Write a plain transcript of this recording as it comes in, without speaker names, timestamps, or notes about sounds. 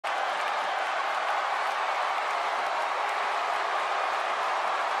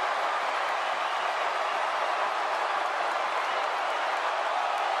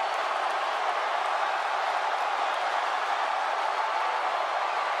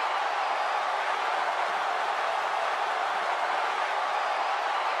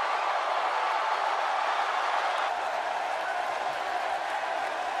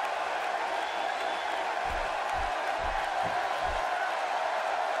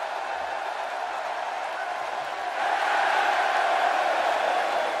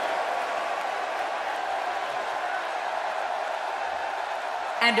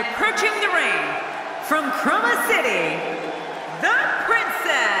And approaching the ring from Chroma City, the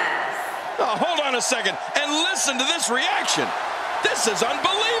Princess. Oh, hold on a second and listen to this reaction. This is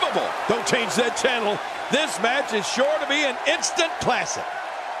unbelievable. Don't change that channel. This match is sure to be an instant classic.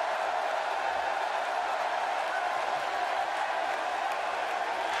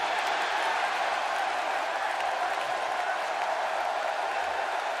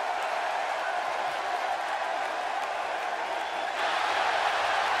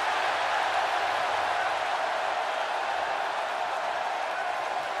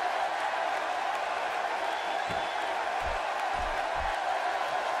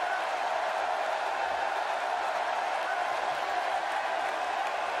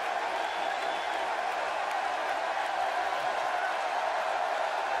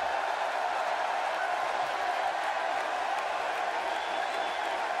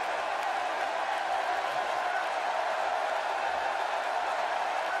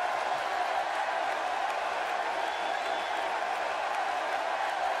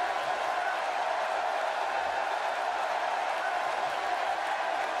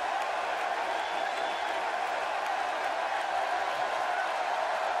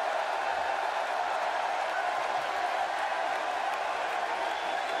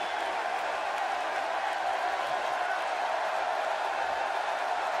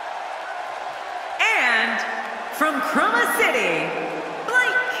 From Chroma City,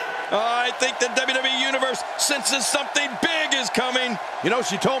 Blake. I think the WWE Universe senses something big is coming. You know,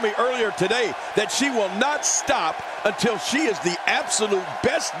 she told me earlier today that she will not stop until she is the absolute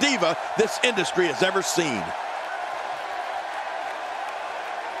best diva this industry has ever seen.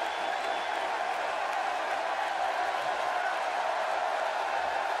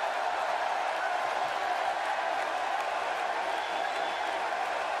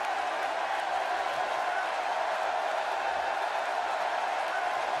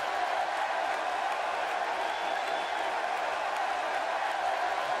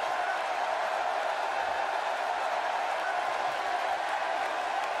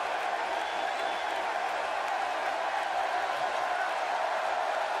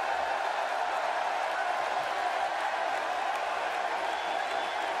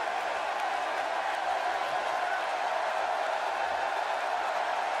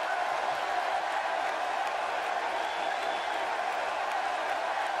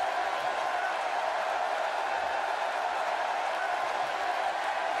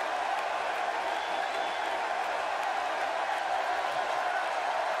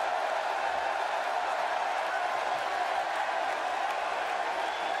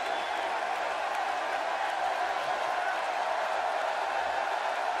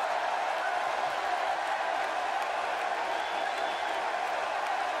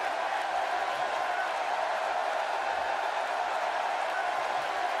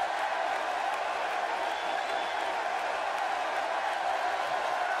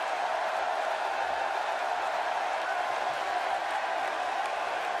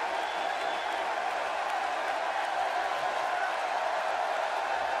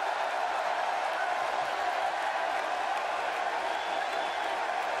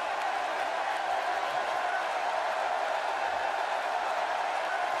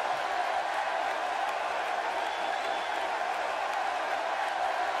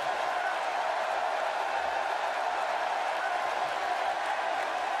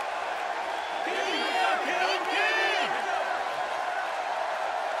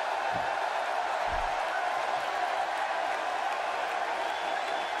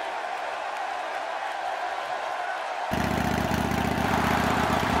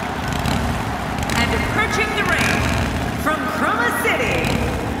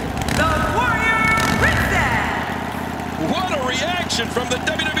 From the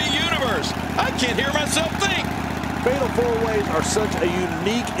WWE Universe. I can't hear myself think. Fatal four-ways are such a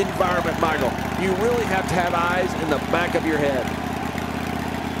unique environment, Michael. You really have to have eyes in the back of your head.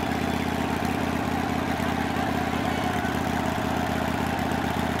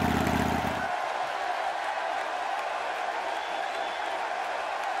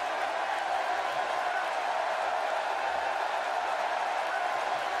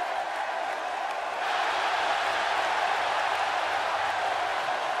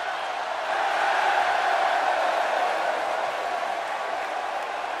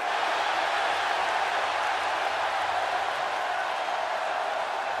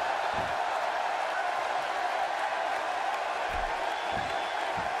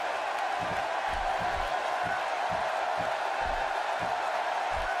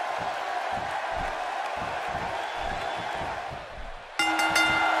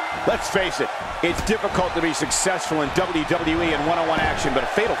 Let's face it, it's difficult to be successful in WWE and one-on-one action, but a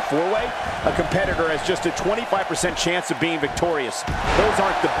fatal four-way, a competitor has just a 25% chance of being victorious. Those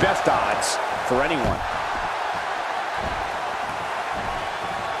aren't the best odds for anyone.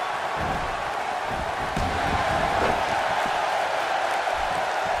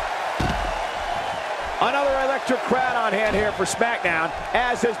 Another electric crowd on hand here for SmackDown,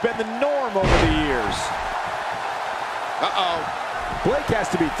 as has been the norm over the years. Blake has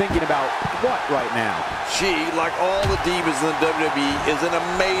to be thinking about what right now? She, like all the divas in the WWE, is an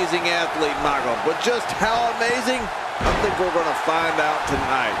amazing athlete, Michael. But just how amazing, I think we're going to find out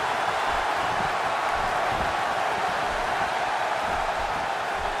tonight.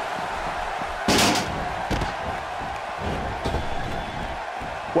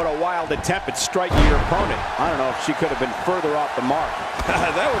 What a wild attempt at striking your opponent. I don't know if she could have been further off the mark.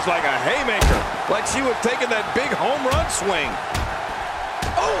 That was like a haymaker, like she was taking that big home run swing.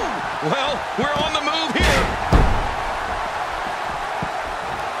 Oh, well, we're on the move here.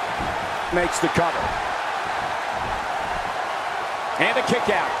 Makes the cover. And a kick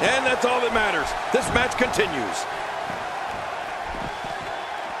out. And that's all that matters. This match continues.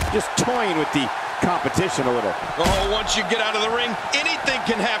 Just toying with the competition a little. Oh, once you get out of the ring, anything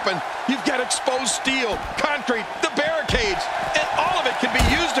can happen. You've got exposed steel, concrete, the barricades, and all of it can be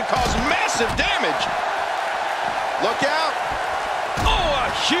used to cause massive damage. Look out. Oh, a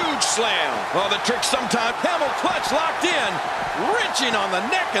huge slam. Oh, the trick sometimes. Camel clutch locked in, wrenching on the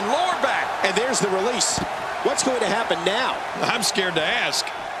neck and lower back. And there's the release. What's going to happen now? I'm scared to ask.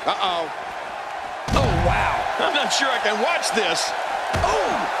 Uh-oh. Oh, wow. I'm not sure I can watch this.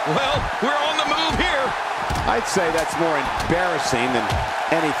 Oh, well, we're on the move here. I'd say that's more embarrassing than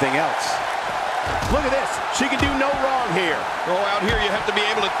anything else. Look at this. She can do no wrong here. Oh, out here you have to be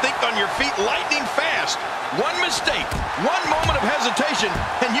able to think on your feet lightning fast. One mistake, one moment of hesitation,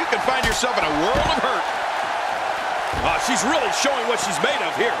 and you can find yourself in a world of hurt. Oh, she's really showing what she's made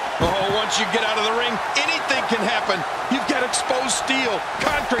of here. Oh, once you get out of the ring, anything can happen. You've got exposed steel,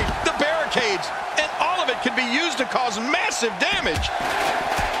 concrete, the barricades, and all of it can be used to cause massive damage.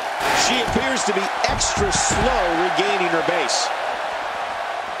 She appears to be extra slow regaining her base.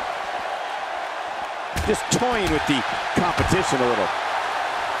 Just toying with the competition a little.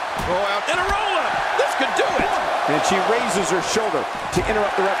 Oh, out and a roll-up. This could do it. And she raises her shoulder to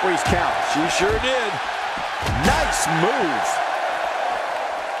interrupt the referee's count. She sure did. Nice move.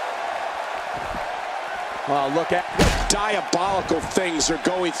 Well, look at what diabolical things are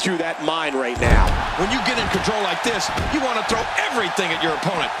going through that mind right now. When you get in control like this, you want to throw everything at your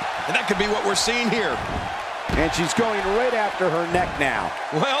opponent. And that could be what we're seeing here. And she's going right after her neck now.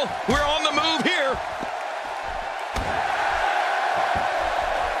 Well, we're on the move here.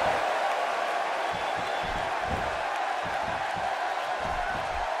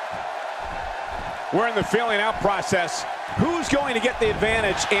 We're in the feeling out process. Who's going to get the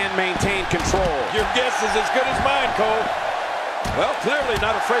advantage and maintain control? Your guess is as good as mine, Cole. Well, clearly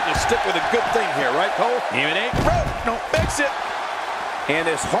not afraid to stick with a good thing here, right, Cole? Even ain't broke. Don't fix it. And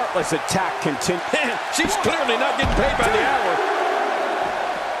this heartless attack continues. She's clearly not getting paid by the hour.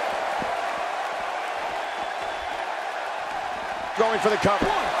 Going for the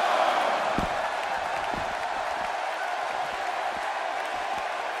cover.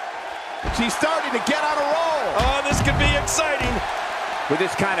 She's starting to get on a roll. Oh, this could be exciting. With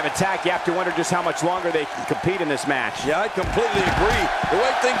this kind of attack, you have to wonder just how much longer they can compete in this match. Yeah, I completely agree. The way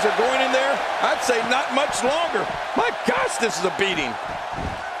things are going in there, I'd say not much longer. My gosh, this is a beating.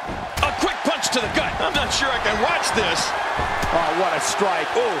 A quick punch to the gut. I'm not sure I can watch this. Oh, what a strike.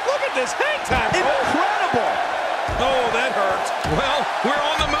 Oh, look at this hang time. Incredible. Oh, that hurts. Well, we're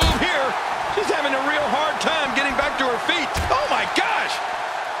on the move here. She's having a real hard time getting back to her feet. Oh, my gosh.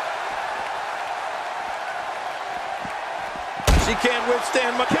 She can't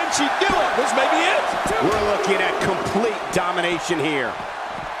withstand much. Can she do it? This may be it. We're looking at complete domination here.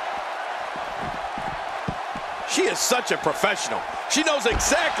 She is such a professional. She knows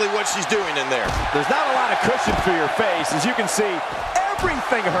exactly what she's doing in there. There's not a lot of cushion for your face. As you can see,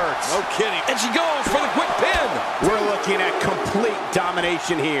 everything hurts. No kidding. And she goes for the quick pin. We're looking at complete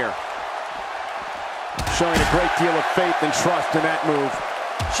domination here. Showing a great deal of faith and trust in that move.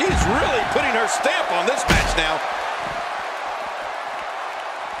 She's really putting her stamp on this match now.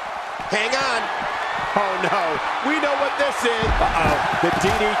 Hang on. Oh, no. We know what this is. Uh-oh. The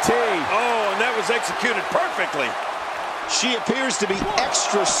DDT. Oh, and that was executed perfectly. She appears to be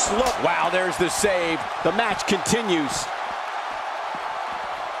extra slow. Wow, there's the save. The match continues.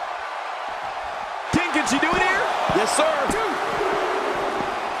 Can she do it here? Yes, sir.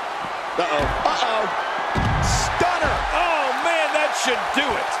 Uh-oh. Uh-oh. Stunner. Oh, man, that should do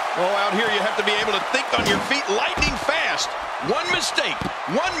it. Oh, out here you have to be able to think on your feet lightning fast. One mistake,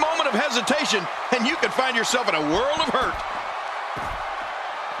 one moment of hesitation, and you could find yourself in a world of hurt.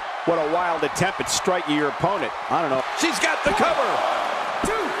 What a wild attempt at striking your opponent. I don't know. She's got the cover.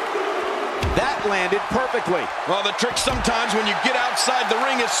 That landed perfectly. Well, the trick sometimes when you get outside the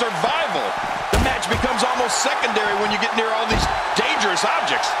ring is survival. The match becomes almost secondary when you get near all these dangerous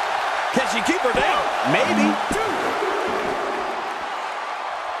objects. Can she keep her down? Maybe.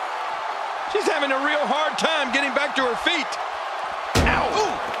 She's having a real hard time getting back to her feet. Ow!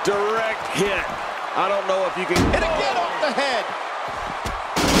 Ooh. Direct hit. I don't know if you can... And again off the head.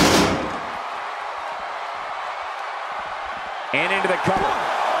 And into the cover.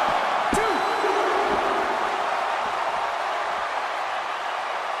 1, 2.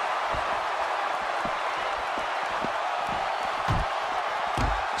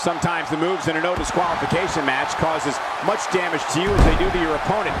 Sometimes the moves in a no disqualification match cause as much damage to you as they do to your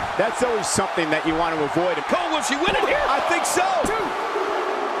opponent. That's always something that you want to avoid. Cole, will she win it here? I think so. 2.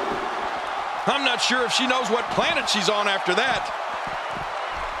 I'm not sure if she knows what planet she's on after that.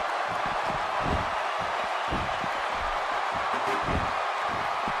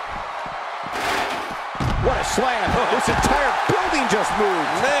 What a slam. This entire building just moved.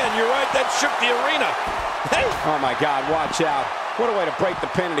 Man, you're right. That shook the arena. Hey. Oh, my God. Watch out. What a way to break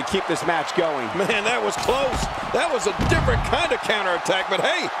the pin and to keep this match going. Man, that was close. That was a different kind of counterattack, but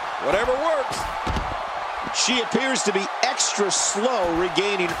hey, whatever works. She appears to be extra slow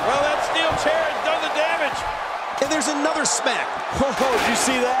regaining. Well, that steel chair has done the damage. And there's another smack. Oh, did you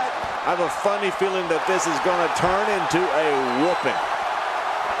see that? I have a funny feeling that this is going to turn into a whooping.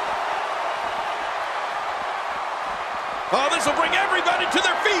 Oh, this will bring everybody to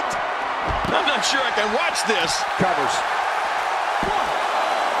their feet. I'm not sure I can watch this. Covers. 1,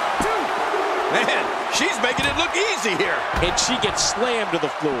 2. Man, she's making it look easy here. And she gets slammed to the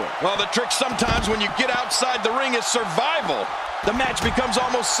floor. Well, the trick sometimes when you get outside the ring is survival. The match becomes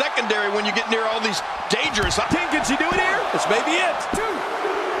almost secondary when you get near all these dangerous... Can she do it here? This may be it. 2.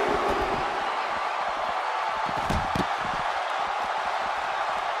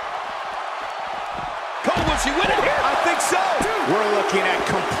 Cole, will she win it here? I think so. We're looking at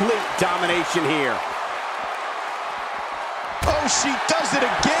complete domination here. Oh, she does it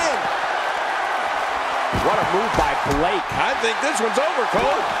again. What a move by Blake. I think this one's over,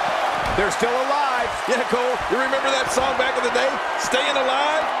 Cole. They're still alive. Yeah, Cole, you remember that song back in the day? Staying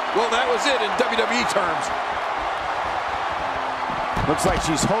Alive? Well, that was it in WWE terms. Looks like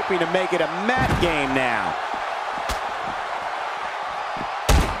she's hoping to make it a mat game now.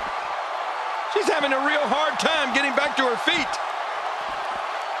 She's having a real hard time getting back to her feet.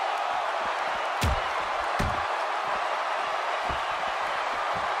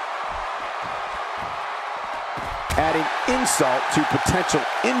 Adding insult to potential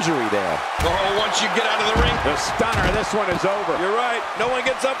injury there. Oh, once you get out of the ring. The stunner, this one is over. You're right. No one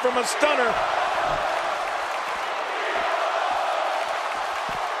gets up from a stunner.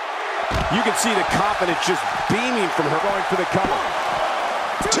 You can see the confidence just beaming from her going for the cover.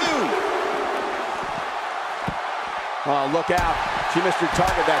 2. Oh, look out. She missed her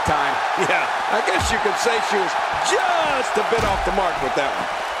target that time. Yeah, I guess you could say she was just a bit off the mark with that one.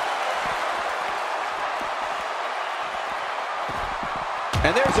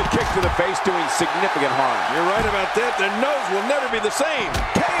 And there's a kick to the face doing significant harm. You're right about that. Their nose will never be the same.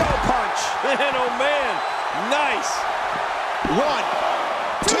 KO punch. Man, oh man. Nice. 1,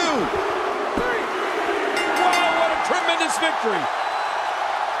 2. 3. Wow, what a tremendous victory.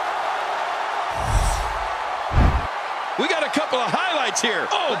 We got a couple of highlights here.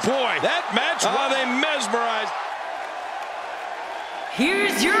 Oh, boy. That match, while they mesmerized.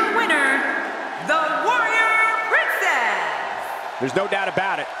 Here's your winner, the Warrior Princess. There's no doubt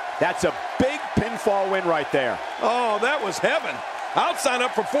about it. That's a big pinfall win right there. Oh, that was heaven. I'll sign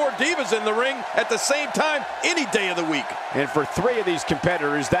up for 4 divas in the ring at the same time any day of the week. And for 3 of these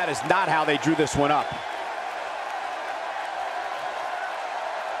competitors, that is not how they drew this one up.